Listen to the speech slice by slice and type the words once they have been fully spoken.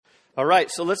All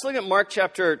right, so let's look at Mark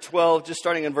chapter 12, just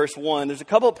starting in verse 1. There's a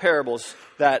couple of parables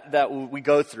that we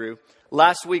go through.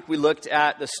 Last week we looked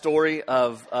at the story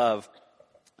of the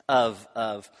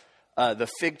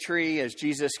fig tree as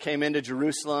Jesus came into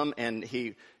Jerusalem and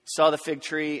he saw the fig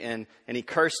tree and he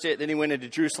cursed it. Then he went into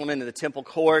Jerusalem into the temple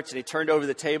courts and he turned over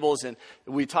the tables. And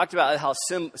we talked about how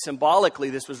symbolically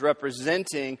this was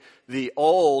representing the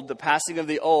passing of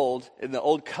the old in the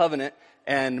old covenant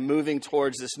and moving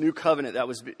towards this new covenant that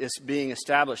is being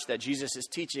established, that Jesus is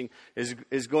teaching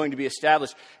is going to be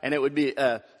established. And it would be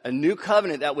a new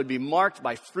covenant that would be marked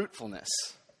by fruitfulness.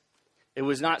 It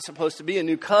was not supposed to be a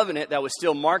new covenant that was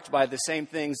still marked by the same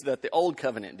things that the old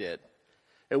covenant did.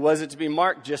 It wasn't to be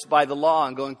marked just by the law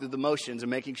and going through the motions and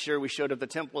making sure we showed up at the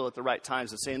temple at the right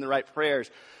times and saying the right prayers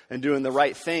and doing the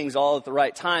right things all at the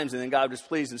right times. And then God was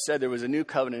pleased and said there was a new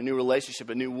covenant, a new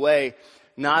relationship, a new way,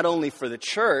 not only for the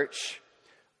church,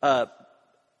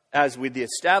 as with the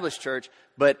established church,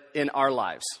 but in our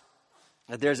lives.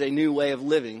 That there's a new way of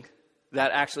living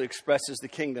that actually expresses the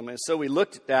kingdom. And so we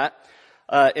looked at that.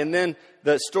 And then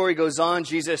the story goes on.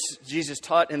 Jesus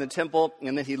taught in the temple,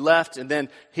 and then he left, and then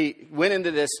he went into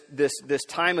this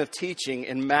time of teaching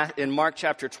in Mark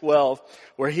chapter 12,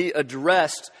 where he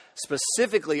addressed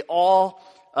specifically all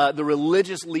the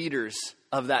religious leaders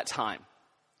of that time.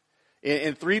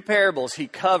 In three parables, he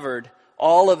covered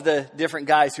all of the different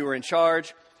guys who were in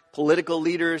charge, political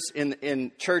leaders,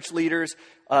 in church leaders,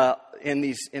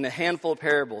 in a handful of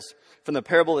parables. From the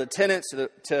parable of the tenants to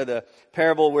the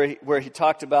parable where he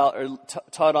talked about or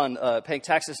taught on paying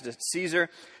taxes to Caesar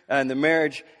and the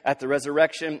marriage at the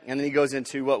resurrection. And then he goes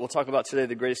into what we'll talk about today,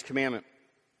 the greatest commandment.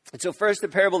 And so first, the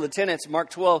parable of the tenants,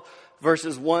 Mark 12,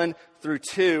 verses 1 through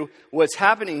 2. What's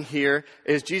happening here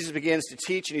is Jesus begins to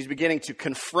teach and he's beginning to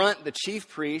confront the chief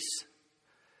priests,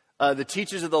 the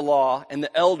teachers of the law, and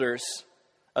the elders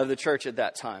of the church at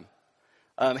that time.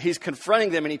 He's confronting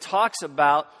them, and he talks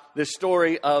about the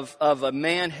story of a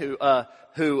man who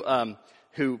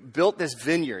built this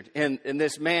vineyard, and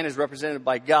this man is represented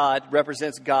by God,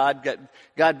 represents God.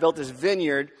 God built this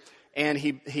vineyard, and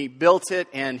he built it,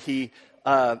 and he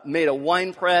made a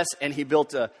wine press, and he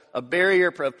built a barrier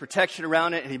of protection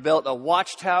around it, and he built a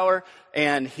watchtower,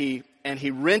 and he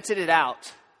rented it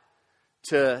out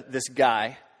to this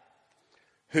guy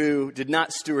who did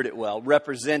not steward it well,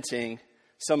 representing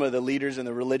some of the leaders and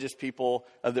the religious people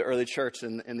of the early church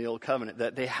in the Old Covenant.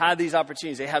 That they had these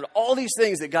opportunities. They had all these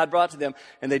things that God brought to them,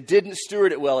 and they didn't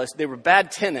steward it well. They were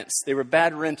bad tenants. They were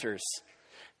bad renters.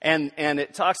 And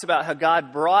it talks about how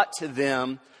God brought to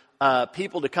them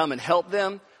people to come and help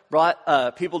them,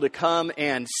 brought people to come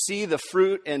and see the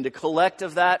fruit and to collect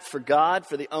of that for God,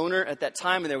 for the owner at that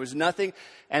time, and there was nothing.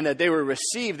 And that they were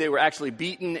received. They were actually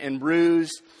beaten and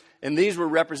bruised. And these were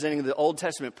representing the Old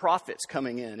Testament prophets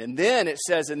coming in. And then it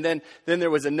says, and then there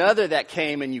was another that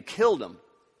came and you killed him.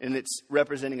 And it's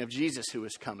representing of Jesus who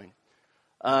was coming.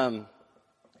 And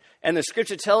the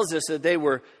scripture tells us that they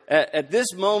were, at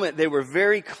this moment, they were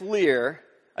very clear.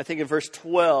 I think in verse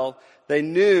 12,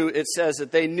 it says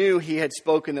that they knew he had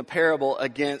spoken the parable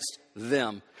against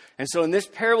them. And so in this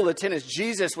parable of the tenants,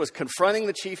 Jesus was confronting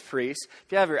the chief priests.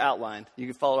 If you have your outline, you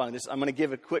can follow along this. I'm going to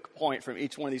give a quick point from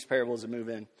each one of these parables and move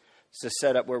in to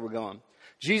set up where we're going.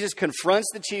 Jesus confronts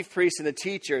the chief priests and the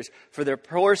teachers for their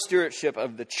poor stewardship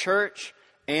of the church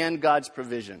and God's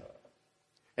provision.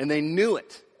 And they knew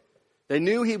it. They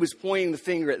knew he was pointing the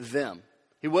finger at them.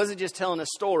 He wasn't just telling a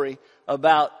story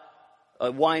about a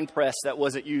wine press that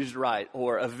wasn't used right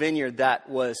or a vineyard that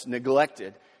was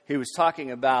neglected. He was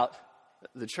talking about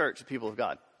the church, the people of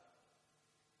God.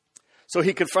 So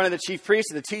he confronted the chief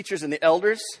priests and the teachers and the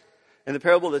elders in the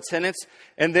parable of the tenants.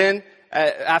 And then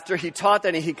after he taught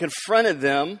that and he confronted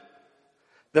them,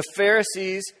 the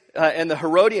Pharisees and the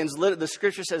Herodians, the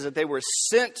scripture says that they were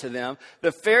sent to them.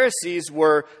 The Pharisees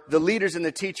were the leaders and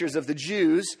the teachers of the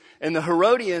Jews, and the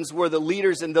Herodians were the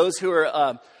leaders and those who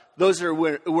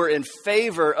were in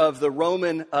favor of the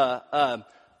Roman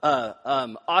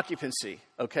occupancy,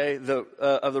 okay,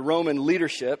 of the Roman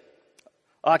leadership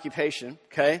occupation,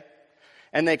 okay.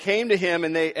 And they came to him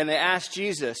and they asked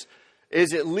Jesus,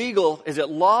 is it legal, is it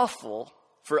lawful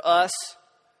for us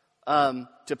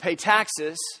to pay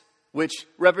taxes, which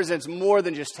represents more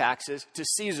than just taxes, to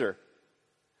Caesar?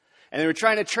 And they were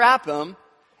trying to trap him,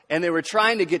 and they were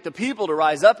trying to get the people to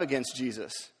rise up against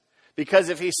Jesus. Because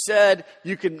if he said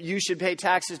you should pay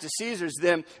taxes to Caesar's,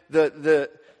 then the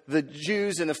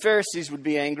Jews and the Pharisees would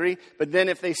be angry. But then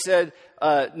if they said,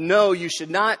 no, you should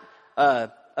not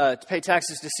pay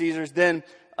taxes to Caesar's, then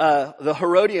the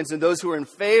Herodians and those who were in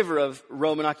favor of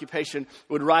Roman occupation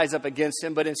would rise up against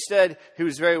him. But instead, he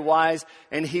was very wise,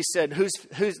 and he said,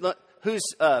 whose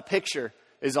picture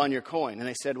is on your coin? And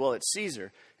they said, well, it's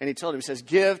Caesar. And he told him, he says,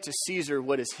 give to Caesar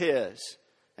what is his,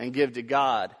 and give to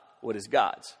God what is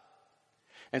God's.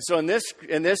 And so in this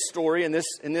story, in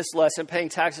this lesson, paying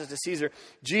taxes to Caesar,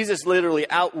 Jesus literally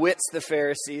outwits the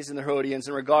Pharisees and the Herodians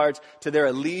in regards to their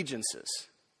allegiances,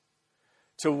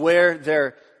 to where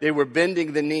they were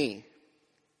bending the knee.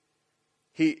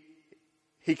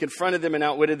 He confronted them and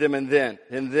outwitted them in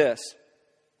this.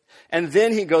 And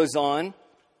then he goes on,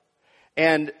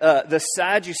 and the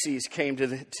Sadducees came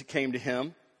to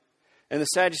him. And the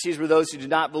Sadducees were those who did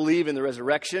not believe in the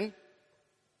resurrection.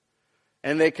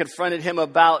 And they confronted him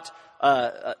about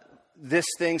this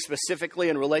thing specifically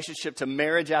in relationship to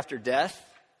marriage after death.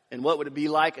 And what would it be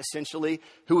like, essentially?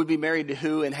 Who would be married to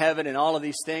who in heaven and all of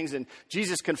these things. And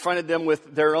Jesus confronted them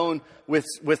with their own,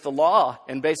 with the law.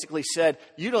 And basically said,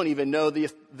 you don't even know the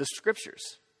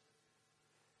scriptures.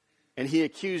 And he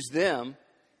accused them.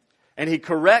 And he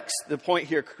corrects the point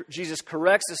here. Jesus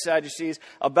corrects the Sadducees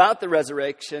about the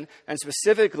resurrection. And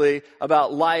specifically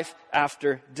about life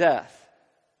after death.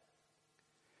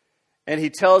 And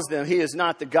he tells them he is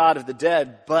not the God of the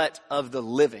dead, but of the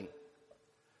living.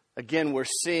 Again, we're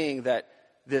seeing that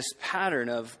this pattern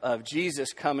of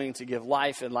Jesus coming to give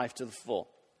life and life to the full.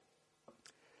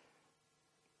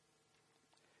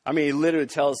 I mean, he literally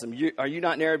tells them, are you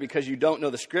not narrowed because you don't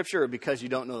know the scripture or because you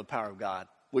don't know the power of God?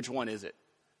 Which one is it?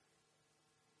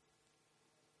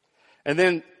 And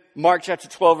then Mark chapter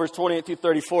 12, verse 28 through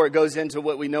 34, it goes into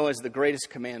what we know as the greatest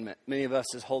commandment. Many of us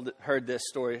have heard this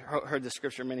story, heard this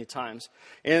scripture many times.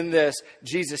 In this,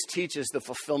 Jesus teaches the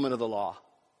fulfillment of the law.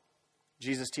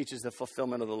 Jesus teaches the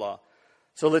fulfillment of the law.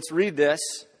 So let's read this,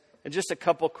 and just a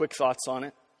couple quick thoughts on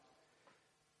it.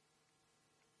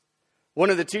 One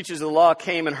of the teachers of the law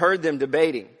came and heard them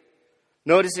debating.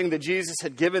 Noticing that Jesus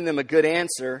had given them a good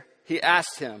answer, he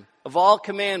asked him, of all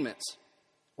commandments,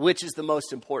 which is the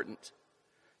most important?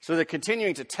 So they're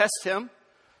continuing to test him.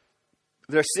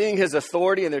 They're seeing his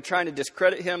authority and they're trying to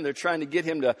discredit him. They're trying to get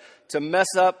him to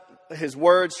mess up his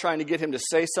words, trying to get him to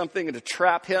say something and to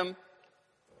trap him.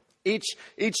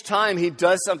 Each time he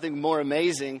does something more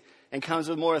amazing and comes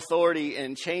with more authority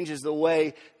and changes the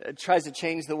way, tries to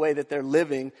change the way that they're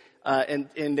living.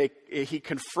 He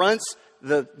confronts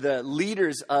the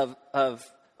leaders of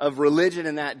religion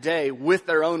in that day with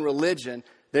their own religion.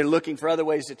 They're looking for other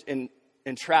ways to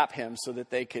entrap him so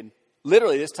that they could,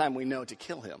 literally this time we know, to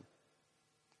kill him.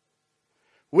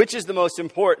 Which is the most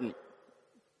important?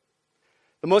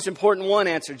 The most important one,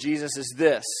 answered Jesus, is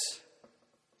this.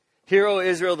 Hear, O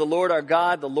Israel, the Lord our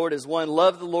God, the Lord is one.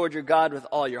 Love the Lord your God with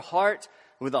all your heart,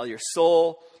 and with all your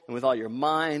soul, and with all your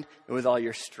mind, and with all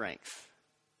your strength.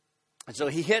 And so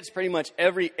he hits pretty much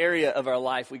every area of our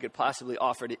life we could possibly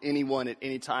offer to anyone at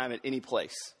any time, at any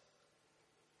place.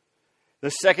 The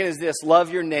second is this,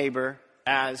 love your neighbor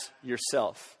as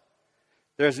yourself.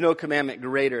 There's no commandment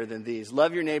greater than these.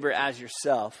 Love your neighbor as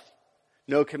yourself.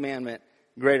 No commandment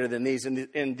greater than these.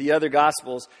 In the other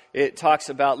Gospels, it talks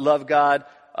about love God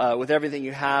with everything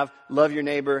you have. Love your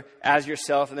neighbor as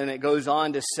yourself. And then it goes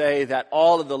on to say that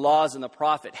all of the laws and the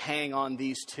prophet hang on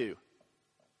these two.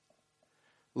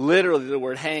 Literally, the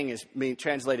word hang is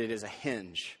translated as a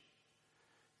hinge.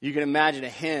 You can imagine a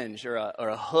hinge or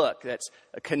a hook that's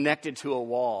connected to a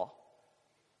wall.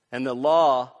 And the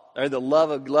law, or the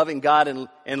love of loving God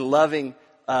and loving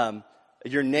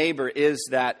your neighbor is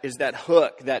that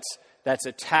hook that's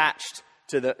attached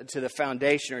to the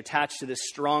foundation or attached to this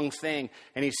strong thing.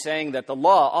 And he's saying that the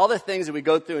law, all the things that we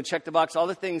go through and check the box, all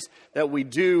the things that we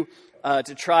do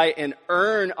to try and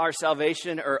earn our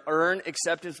salvation or earn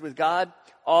acceptance with God,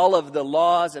 all of the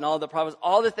laws and all the prophets,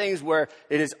 all the things where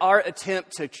it is our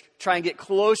attempt to try and get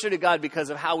closer to God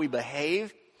because of how we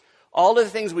behave, all of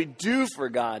the things we do for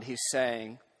God, he's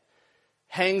saying,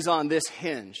 hangs on this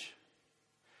hinge.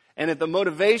 And if the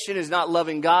motivation is not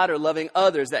loving God or loving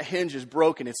others, that hinge is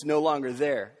broken. It's no longer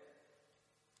there.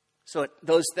 So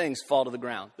those things fall to the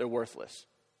ground. They're worthless.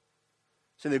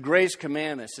 So the greatest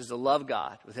commandment is to love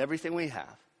God with everything we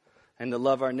have and to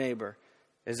love our neighbor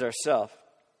as ourselves.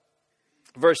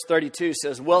 Verse 32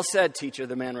 says, well said, teacher,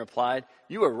 the man replied.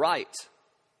 You are right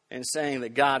in saying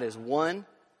that God is one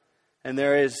and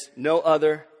there is no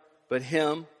other but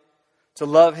him. To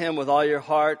love him with all your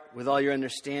heart, with all your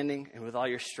understanding, and with all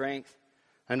your strength.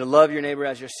 And to love your neighbor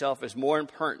as yourself is more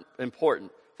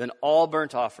important than all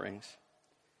burnt offerings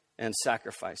and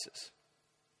sacrifices.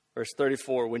 Verse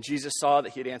 34, when Jesus saw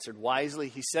that he had answered wisely,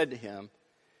 he said to him,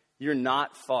 you're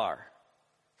not far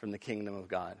from the kingdom of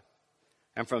God.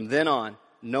 And from then on,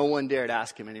 no one dared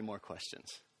ask him any more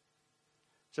questions.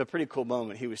 It's a pretty cool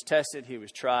moment. He was tested, he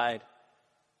was tried,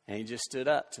 And he just stood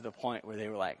up to the point where they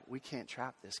were like, we can't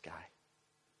trap this guy.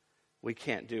 We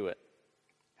can't do it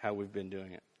how we've been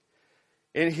doing it.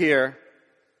 In here,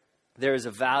 there is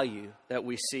a value that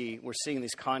we see. We're seeing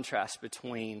these contrasts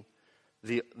between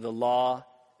the law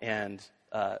and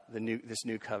this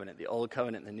new covenant, the old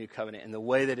covenant and the new covenant, and the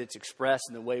way that it's expressed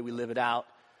and the way we live it out.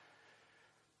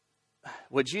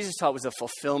 What Jesus taught was the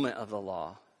fulfillment of the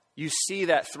law. You see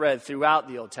that thread throughout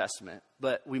the Old Testament,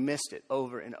 but we missed it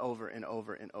over and over and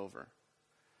over and over.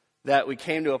 That we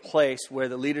came to a place where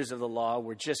the leaders of the law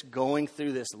were just going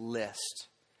through this list,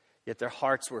 yet their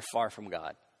hearts were far from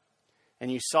God.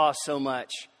 And you saw so much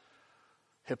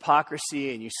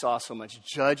hypocrisy, and you saw so much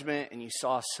judgment, and you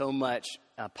saw so much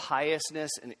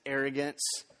piousness and arrogance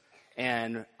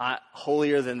and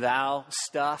holier than thou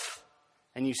stuff.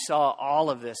 And you saw all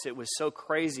of this. It was so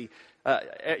crazy.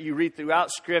 You read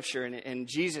throughout Scripture, and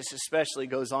Jesus especially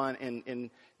goes on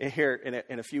in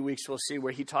a few weeks we'll see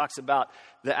where he talks about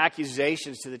the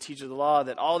accusations to the teachers of the law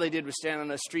that all they did was stand on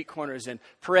the street corners and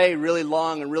pray really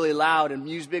long and really loud and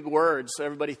use big words so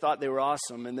everybody thought they were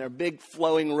awesome, and their big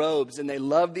flowing robes, and they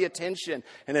loved the attention,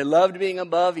 and they loved being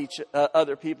above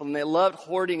other people, and they loved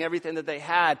hoarding everything that they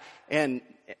had, and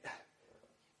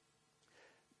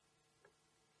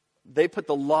they put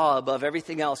the law above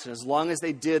everything else, and as long as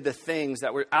they did the things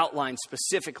that were outlined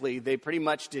specifically, they pretty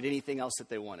much did anything else that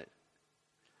they wanted.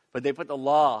 But they put the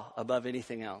law above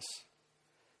anything else.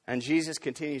 And Jesus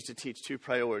continues to teach two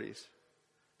priorities: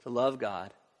 to love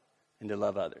God and to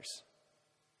love others.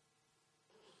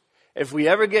 If we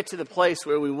ever get to the place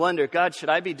where we wonder, God, should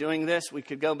I be doing this? We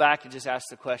could go back and just ask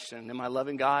the question, am I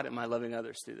loving God? Am I loving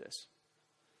others through this?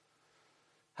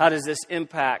 How does this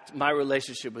impact my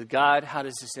relationship with God? How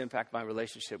does this impact my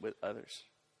relationship with others?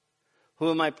 Who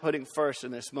am I putting first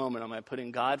in this moment? Am I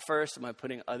putting God first? Am I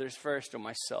putting others first, or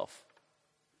myself?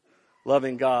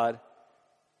 Loving God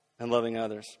and loving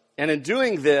others. And in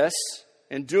doing this,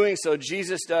 in doing so,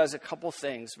 Jesus does a couple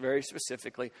things very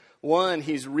specifically. One,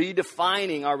 he's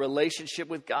redefining our relationship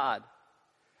with God.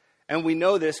 And we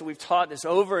know this, we've taught this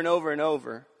over and over and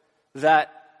over,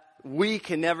 that we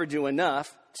can never do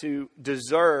enough to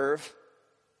deserve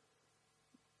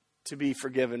to be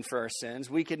forgiven for our sins.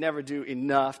 We could never do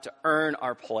enough to earn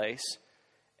our place.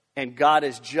 And God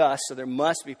is just, so there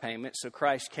must be payment. So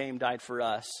Christ came, died for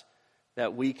us,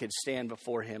 that we could stand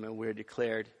before him, and we're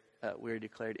declared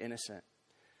innocent.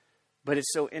 But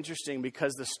it's so interesting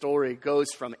because the story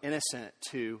goes from innocent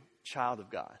to child of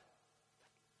God.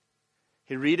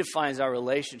 He redefines our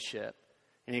relationship,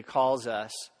 and he calls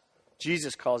us,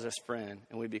 Jesus calls us friend,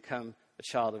 and we become a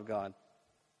child of God.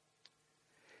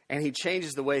 And he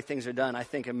changes the way things are done. I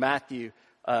think in Matthew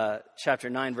chapter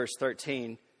 9, verse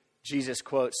 13, Jesus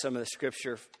quotes some of the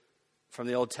scripture from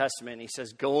the Old Testament, and he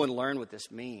says, go and learn what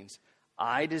this means.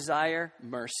 I desire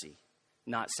mercy,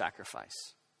 not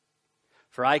sacrifice.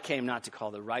 For I came not to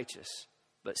call the righteous,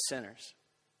 but sinners.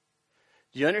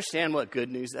 Do you understand what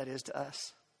good news that is to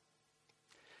us?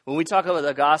 When we talk about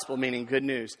the gospel meaning good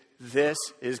news, this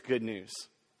is good news.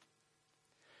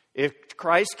 If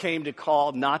Christ came to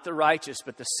call not the righteous,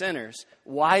 but the sinners,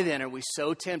 why then are we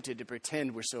so tempted to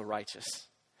pretend we're so righteous?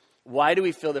 Why do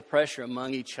we feel the pressure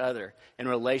among each other in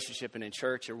relationship and in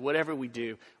church or whatever we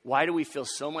do? Why do we feel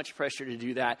so much pressure to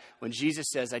do that when Jesus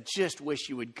says, I just wish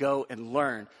you would go and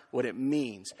learn what it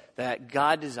means that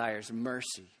God desires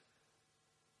mercy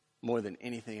more than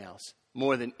anything else,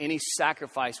 more than any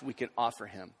sacrifice we can offer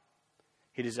him.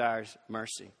 He desires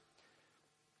mercy.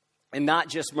 And not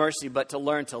just mercy, but to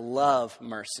learn to love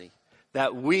mercy.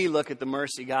 That we look at the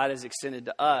mercy God has extended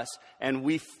to us and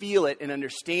we feel it and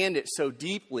understand it so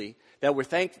deeply that we're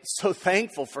so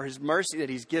thankful for his mercy that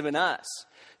he's given us.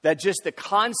 That just the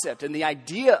concept and the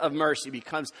idea of mercy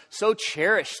becomes so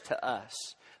cherished to us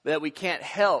that we can't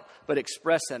help but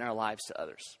express that in our lives to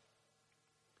others.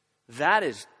 That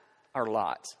is our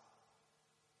lot.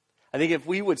 I think if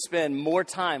we would spend more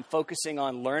time focusing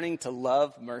on learning to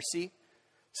love mercy,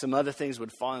 some other things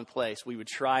would fall in place we would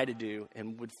try to do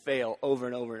and would fail over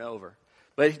and over and over.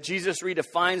 But Jesus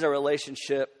redefines our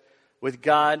relationship with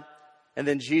God, and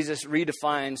then Jesus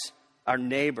redefines our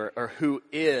neighbor, or who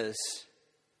is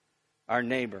our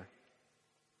neighbor.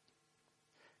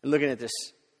 And looking at this,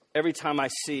 every time I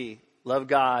see love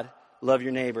God, love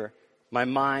your neighbor, my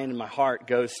mind and my heart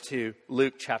goes to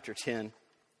Luke chapter 10.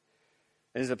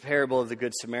 It is a parable of the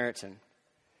Good Samaritan.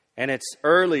 And it's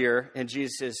earlier in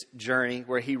Jesus' journey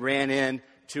where he ran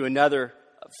into another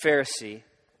Pharisee,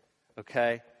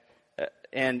 okay?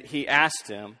 And he asked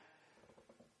him,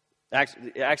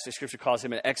 actually Scripture calls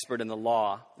him an expert in the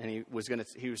law, and he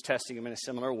was testing him in a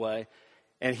similar way.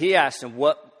 And he asked him,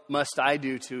 what must I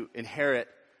do to inherit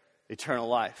eternal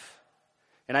life.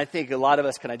 And I think a lot of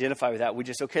us can identify with that. We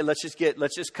just, okay, let's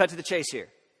just cut to the chase here.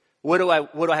 What do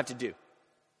I have to do?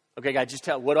 Okay, God, just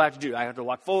what do I have to do? I have to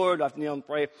walk forward. Do I have to kneel and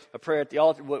pray a prayer at the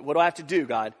altar? What do I have to do,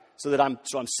 God, so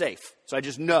I'm safe? So I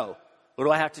just know. What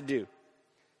do I have to do?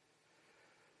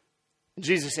 And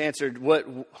Jesus answered, what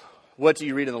do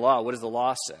you read in the law? What does the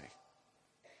law say?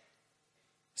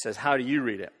 He says, how do you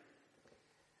read it?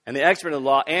 And the expert in the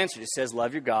law answered, it says,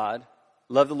 love your God,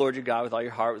 love the Lord your God with all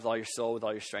your heart, with all your soul, with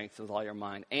all your strength, with all your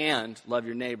mind, and love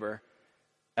your neighbor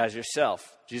as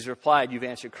yourself. Jesus replied, you've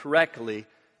answered correctly.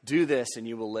 Do this and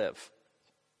you will live.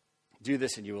 Do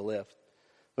this and you will live.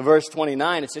 In verse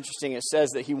 29, it's interesting. It says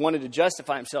that he wanted to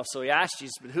justify himself. So he asked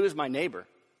Jesus, but who is my neighbor?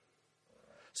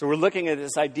 So we're looking at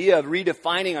this idea of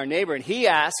redefining our neighbor. And he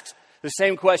asks the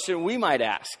same question we might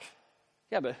ask.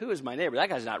 Yeah, but who is my neighbor? That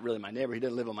guy's not really my neighbor. He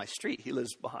doesn't live on my street. He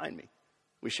lives behind me.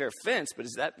 We share a fence, but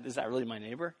is that really my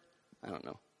neighbor? I don't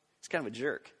know. He's kind of a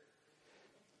jerk.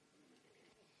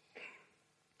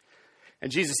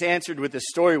 And Jesus answered with the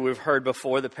story we've heard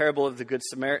before, the parable of the Good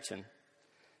Samaritan.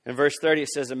 In verse 30, it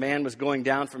says, a man was going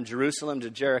down from Jerusalem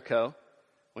to Jericho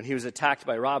when he was attacked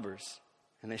by robbers.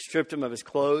 And they stripped him of his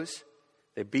clothes.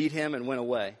 They beat him and went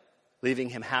away, leaving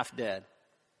him half dead.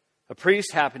 A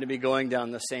priest happened to be going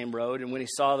down the same road, and when he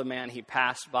saw the man, he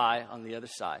passed by on the other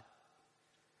side.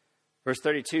 Verse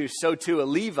 32, so too a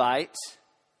Levite,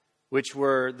 which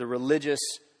were the religious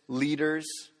leaders,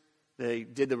 they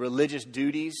did the religious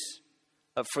duties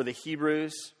for the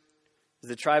Hebrews,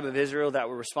 the tribe of Israel that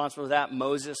were responsible for that.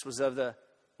 Moses was a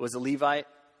Levite.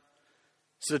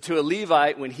 So to a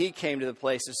Levite, when he came to the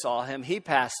place and saw him, he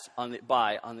passed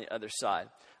by on the other side.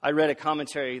 I read a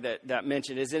commentary that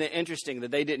mentioned, isn't it interesting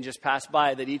that they didn't just pass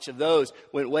by, that each of those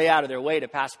went way out of their way to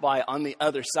pass by on the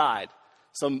other side.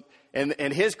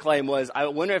 And his claim was, I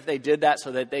wonder if they did that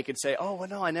so that they could say, oh, well,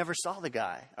 no, I never saw the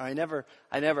guy, or I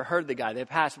never heard the guy. They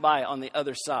passed by on the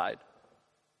other side.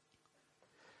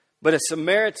 But a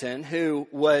Samaritan, who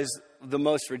was the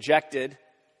most rejected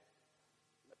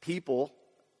people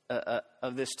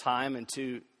of this time and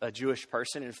to a Jewish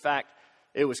person. In fact,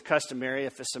 it was customary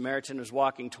if a Samaritan was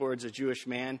walking towards a Jewish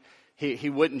man, he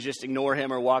wouldn't just ignore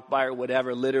him or walk by or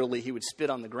whatever. Literally, he would spit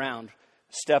on the ground,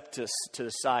 step to the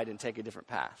side, and take a different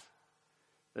path.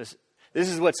 This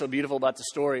is what's so beautiful about the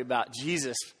story about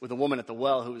Jesus with a woman at the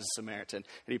well who was a Samaritan.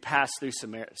 And he passed through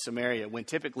Samaria when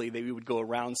typically they would go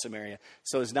around Samaria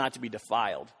so as not to be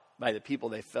defiled by the people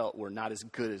they felt were not as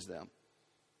good as them.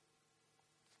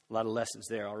 A lot of lessons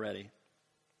there already.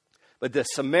 But the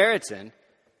Samaritan,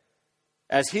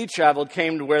 as he traveled,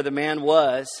 came to where the man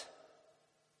was.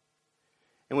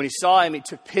 And when he saw him, he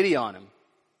took pity on him.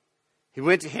 He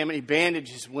went to him and he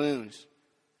bandaged his wounds,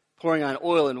 pouring on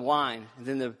oil and wine. And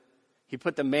then he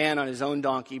put the man on his own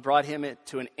donkey, brought him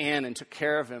to an inn and took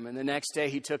care of him. And the next day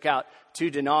he took out 2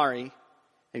 denarii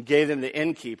and gave them to the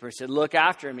innkeeper. He said, look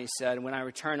after him, he said, and when I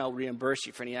return, I'll reimburse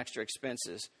you for any extra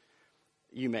expenses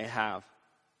you may have.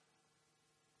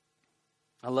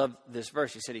 I love this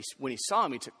verse. He said when he saw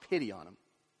him, he took pity on him.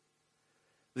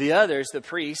 The others, the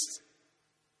priests,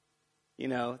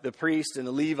 the priest and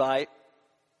the Levite,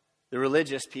 the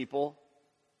religious people,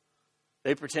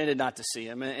 they pretended not to see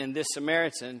him. And this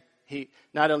Samaritan, he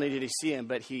not only did he see him,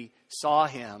 but he saw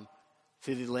him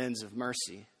through the lens of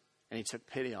mercy, and he took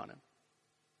pity on him.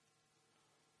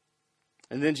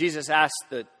 And then Jesus asked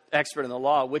the expert in the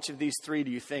law, which of these 3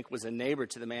 do you think was a neighbor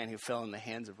to the man who fell in the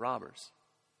hands of robbers?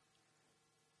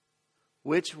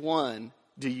 Which one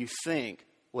do you think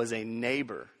was a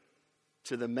neighbor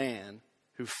to the man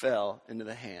who fell into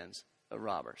the hands of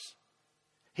robbers?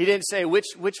 He didn't say, which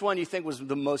one do you think was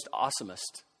the most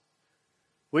awesomest?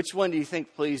 Which one do you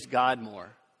think pleased God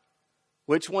more?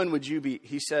 Which one would you be?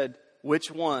 He said,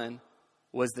 which one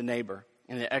was the neighbor?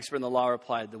 And the expert in the law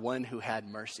replied, the one who had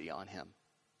mercy on him.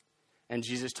 And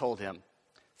Jesus told him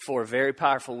 4 very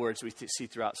powerful words we see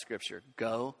throughout Scripture.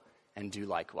 Go and do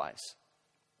likewise.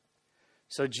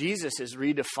 So Jesus is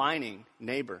redefining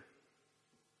neighbor.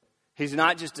 He's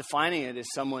not just defining it as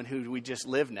someone who we just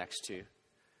live next to.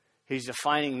 He's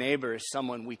defining neighbor as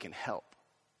someone we can help.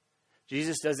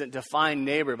 Jesus doesn't define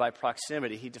neighbor by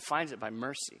proximity. He defines it by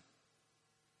mercy.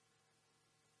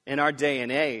 In our day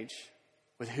and age,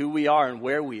 with who we are and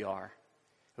where we are,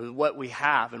 with what we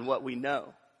have and what we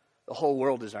know, the whole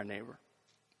world is our neighbor.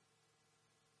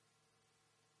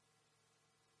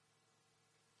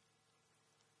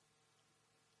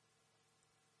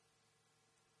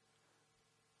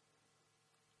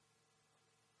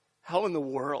 How in the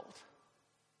world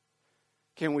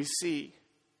can we see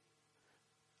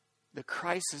the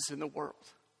crisis in the world,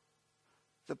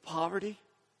 the poverty,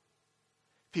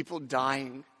 people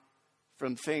dying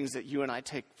from things that you and I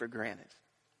take for granted.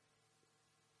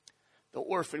 The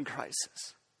orphan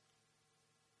crisis.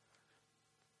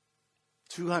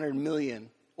 200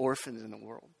 million orphans in the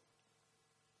world.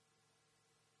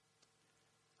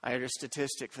 I heard a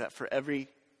statistic that for every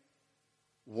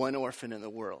one orphan in the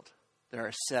world, there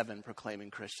are 7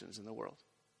 proclaiming Christians in the world.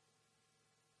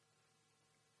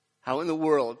 How in the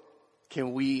world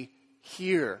can we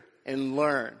hear and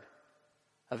learn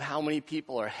of how many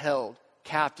people are held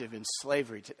captive in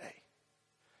slavery today?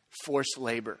 Forced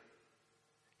labor,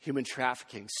 human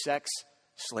trafficking, sex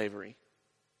slavery,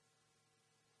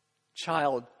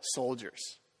 child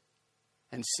soldiers,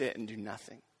 and sit and do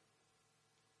nothing.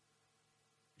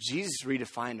 Jesus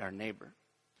redefined our neighbor.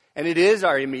 And it is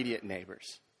our immediate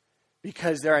neighbors.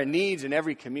 Because there are needs in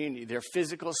every community. There are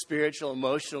physical, spiritual,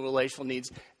 emotional, relational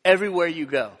needs everywhere you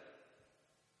go.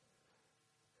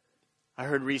 I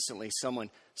heard recently someone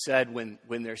said when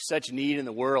there's such need in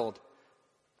the world,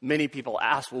 many people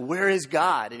ask, well, where is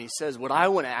God? And he says, what I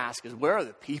want to ask is, where are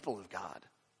the people of God?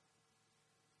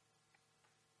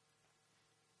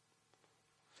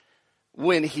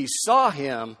 When he saw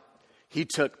him, he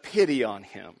took pity on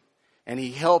him, and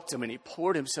he helped him, and he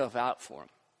poured himself out for him.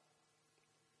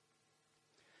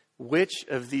 Which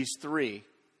of these 3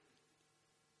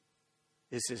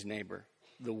 is his neighbor?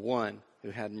 The one who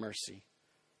had mercy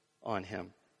on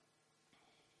him.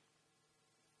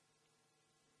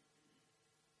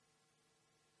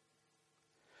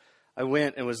 I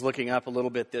went and was looking up a little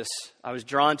bit this. I was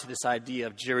drawn to this idea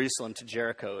of Jerusalem to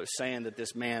Jericho. It was saying that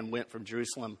this man went from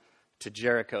Jerusalem to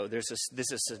Jericho. This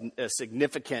is a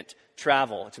significant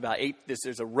travel. It's about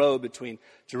there's a road between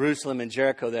Jerusalem and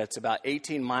Jericho that's about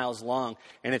 18 miles long,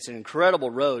 and it's an incredible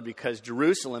road because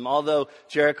Jerusalem, although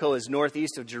Jericho is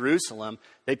northeast of Jerusalem,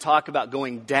 they talk about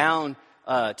going down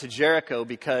to Jericho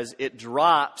because it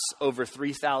drops over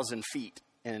 3,000 feet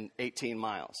in 18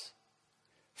 miles.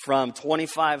 From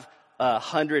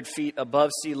 2,500 feet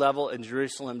above sea level in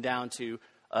Jerusalem down to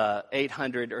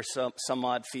 800 or some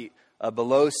odd feet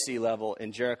below sea level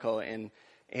in Jericho, and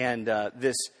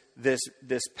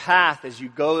this path as you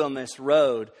go on this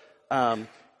road,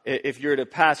 if you're to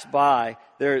pass by,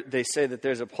 they say that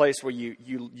there's a place where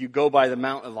you go by the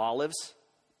Mount of Olives,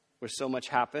 where so much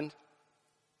happened,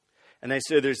 and they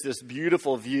say there's this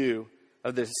beautiful view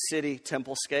of the city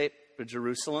templescape of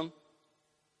Jerusalem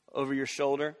over your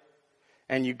shoulder,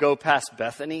 and you go past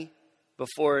Bethany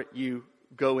before you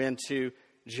go into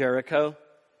Jericho.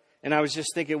 And I was just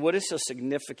thinking, what is so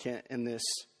significant in this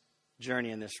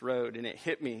journey, in this road? And it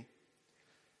hit me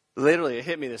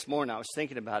this morning. I was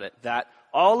thinking about it, that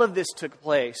all of this took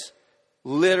place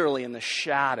literally in the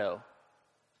shadow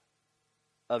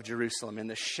of Jerusalem, in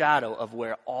the shadow of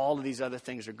where all of these other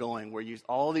things are going, where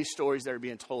all these stories that are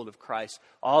being told of Christ,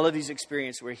 all of these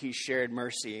experiences where he shared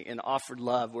mercy and offered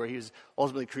love, where he was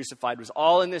ultimately crucified, was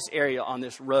all in this area on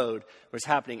this road, was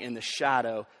happening in the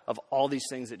shadow of all these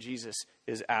things that Jesus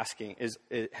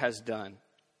has done.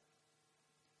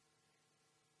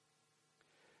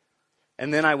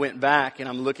 And then I went back and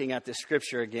I'm looking at this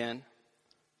scripture again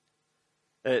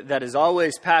that has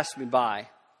always passed me by.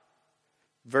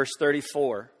 Verse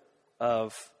 34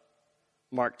 of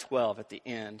Mark 12 at the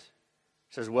end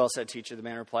says, well said, teacher. The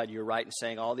man replied, you're right in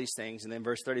saying all these things. And then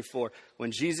verse 34,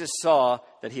 when Jesus saw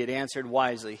that he had answered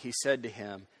wisely, he said to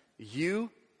him, you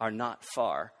are not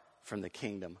far from the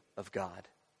kingdom of God.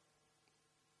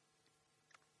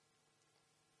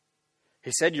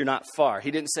 He said you're not far. He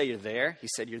didn't say you're there. He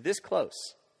said you're this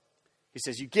close. He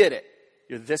says you get it.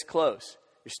 You're this close.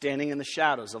 You're standing in the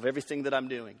shadows of everything that I'm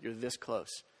doing. You're this close.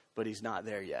 But he's not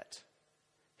there yet.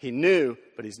 He knew,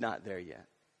 but he's not there yet.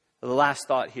 The last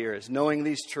thought here is knowing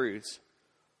these truths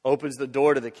opens the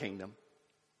door to the kingdom,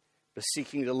 but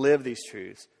seeking to live these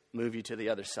truths move you to the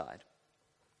other side.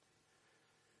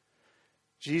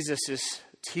 Jesus is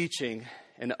teaching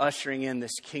and ushering in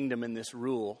this kingdom and this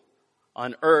rule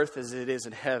on earth as it is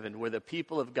in heaven, where the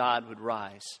people of God would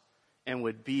rise and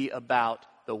would be about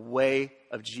the way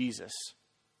of Jesus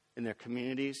in their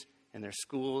communities, in their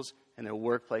schools, in their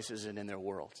workplaces, and in their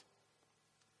world.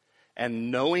 And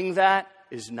knowing that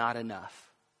is not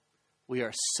enough. We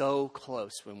are so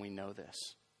close when we know this.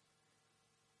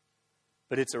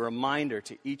 But it's a reminder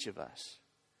to each of us.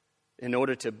 In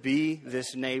order to be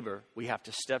this neighbor, we have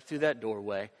to step through that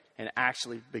doorway and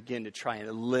actually begin to try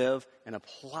and live and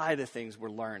apply the things we're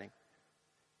learning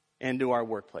into our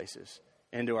workplaces,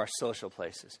 into our social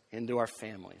places, into our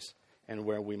families, and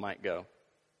where we might go.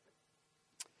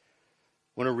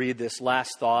 I want to read this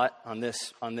last thought on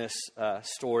this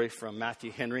story from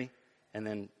Matthew Henry, and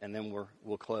then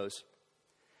we'll close.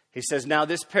 He says, now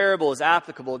this parable is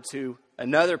applicable to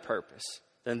another purpose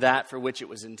than that for which it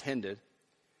was intended,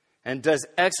 and does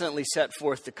excellently set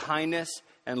forth the kindness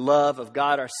and love of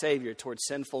God our Savior towards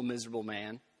sinful, miserable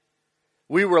man.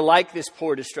 We were like this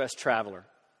poor, distressed traveler.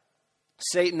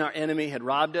 Satan, our enemy, had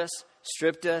robbed us,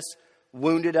 stripped us,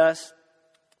 wounded us.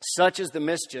 Such is the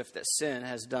mischief that sin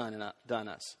has done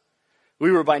us.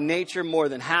 We were by nature more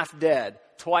than half dead,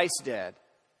 twice dead,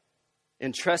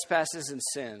 in trespasses and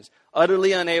sins,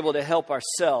 utterly unable to help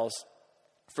ourselves,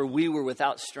 for we were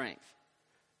without strength.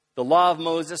 The law of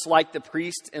Moses, like the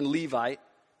priest and Levite,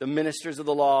 the ministers of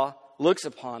the law, looks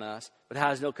upon us, but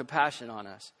has no compassion on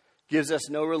us, gives us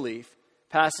no relief,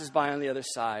 passes by on the other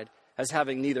side, as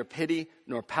having neither pity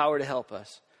nor power to help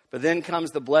us. But then comes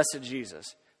the blessed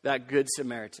Jesus, that good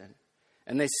Samaritan.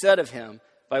 And they said of him,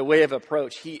 by way of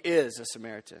approach, he is a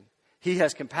Samaritan. He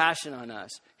has compassion on us.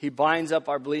 He binds up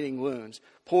our bleeding wounds,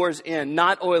 pours in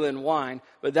not oil and wine,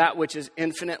 but that which is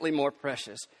infinitely more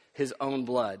precious, his own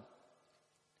blood.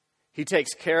 He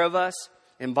takes care of us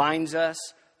and binds us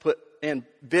and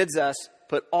bids us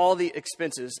put all the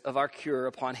expenses of our cure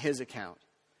upon his account.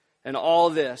 And all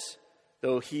this,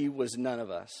 though he was none of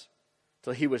us,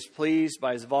 till he was pleased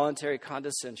by his voluntary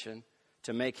condescension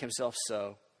to make himself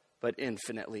so, but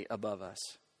infinitely above us.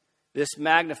 This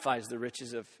magnifies the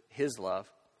riches of his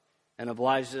love and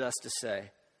obliges us to say,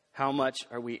 how much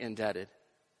are we indebted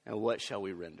and what shall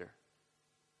we render?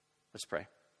 Let's pray.